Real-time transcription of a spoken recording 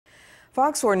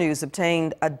Fox 4 News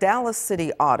obtained a Dallas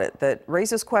City audit that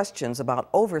raises questions about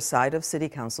oversight of City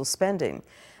Council spending.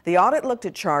 The audit looked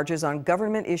at charges on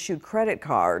government-issued credit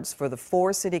cards for the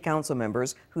 4 City Council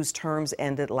members whose terms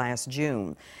ended last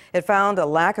June. It found a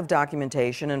lack of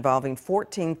documentation involving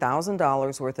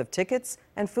 $14,000 worth of tickets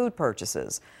and food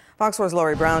purchases. Fox 4's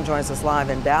Lori Brown joins us live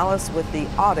in Dallas with the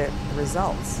audit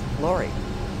results. Lori.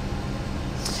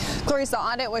 Clarice, the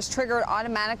audit was triggered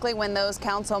automatically when those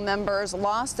council members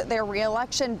lost their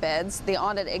re-election bids. The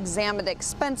audit examined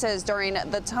expenses during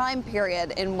the time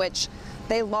period in which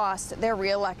they lost their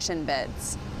re-election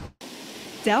bids.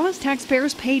 Dallas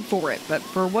taxpayers paid for it, but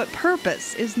for what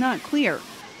purpose is not clear.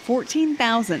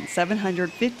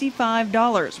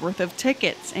 $14,755 worth of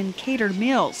tickets and catered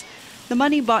meals. The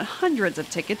money bought hundreds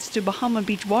of tickets to Bahama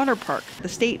Beach Water Park, the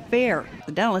State Fair,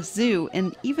 the Dallas Zoo,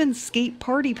 and even skate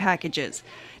party packages.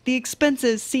 The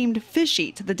expenses seemed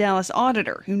fishy to the Dallas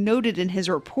auditor, who noted in his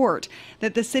report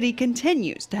that the city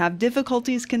continues to have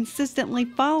difficulties consistently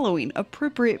following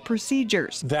appropriate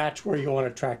procedures. That's where you want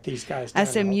to track these guys down.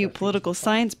 SMU political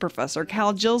science professor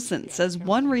Cal Gilson says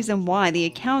one reason why the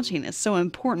accounting is so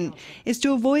important is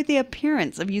to avoid the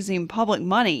appearance of using public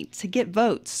money to get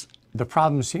votes. The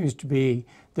problem seems to be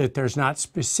that there's not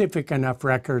specific enough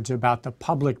records about the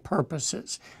public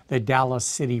purposes, the Dallas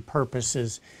city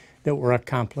purposes that were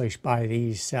accomplished by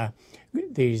these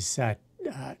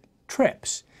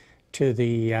trips to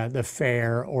the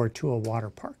fair or to a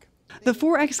water park. The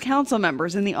 4 ex-council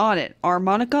members in the audit are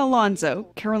Monica Alonzo,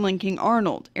 Carolyn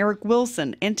King-Arnold, Eric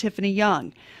Wilson, and Tiffany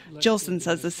Young. Gilson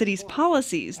says the city's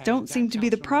policies don't seem to be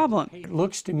the problem. It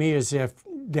looks to me as if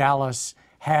Dallas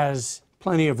has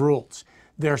plenty of rules.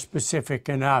 They're specific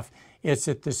enough. It's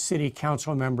that the city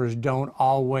council members don't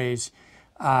always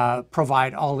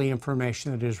provide all the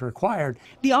information that is required.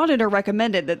 The auditor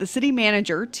recommended that the city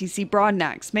manager, T.C.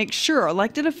 Broadnax, make sure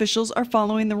elected officials are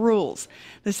following the rules.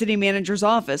 The city manager's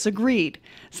office agreed.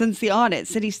 Since the audit,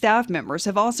 city staff members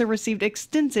have also received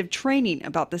extensive training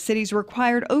about the city's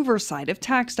required oversight of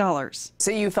tax dollars.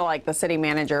 So you feel like the city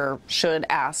manager should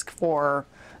ask for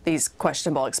these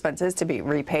questionable expenses to be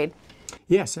repaid?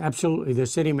 Yes, absolutely. The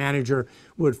city manager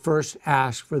would first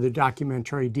ask for the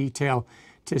documentary detail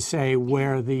to say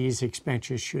where these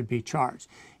expenses should be charged.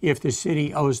 If the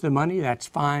city owes the money, that's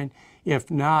fine.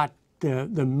 If not, the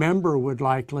member would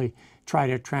likely try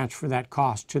to transfer that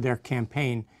cost to their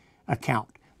campaign account,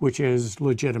 which is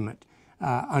legitimate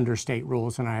under state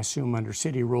rules and I assume under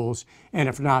city rules. And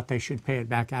if not, they should pay it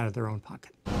back out of their own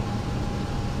pocket.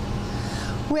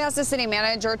 We asked the city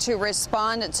manager to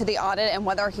respond to the audit and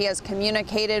whether he has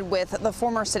communicated with the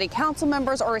former city council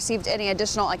members or received any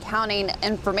additional accounting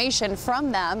information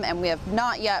from them, and we have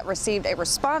not yet received a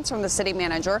response from the city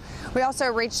manager. We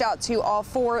also reached out to all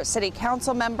 4 city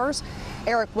council members.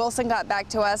 Eric Wilson got back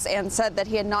to us and said that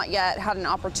he had not yet had an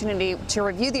opportunity to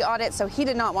review the audit, so he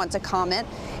did not want to comment.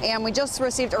 And we just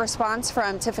received a response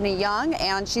from Tiffany Young,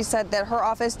 and she said that her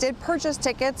office did purchase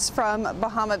tickets from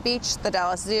Bahama Beach, the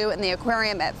Dallas Zoo, and the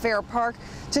aquarium at Fair Park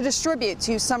to distribute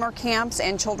to summer camps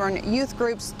and children youth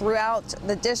groups throughout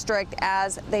the district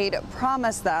as they'd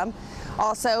promised them.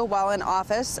 Also, while in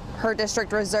office, her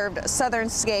district reserved Southern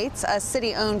Skates, a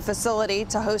city-owned facility,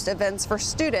 to host events for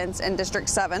students in District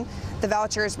 7. The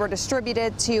vouchers were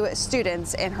distributed to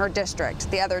students in her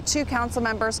district. The other 2 council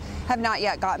members have not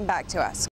yet gotten back to us.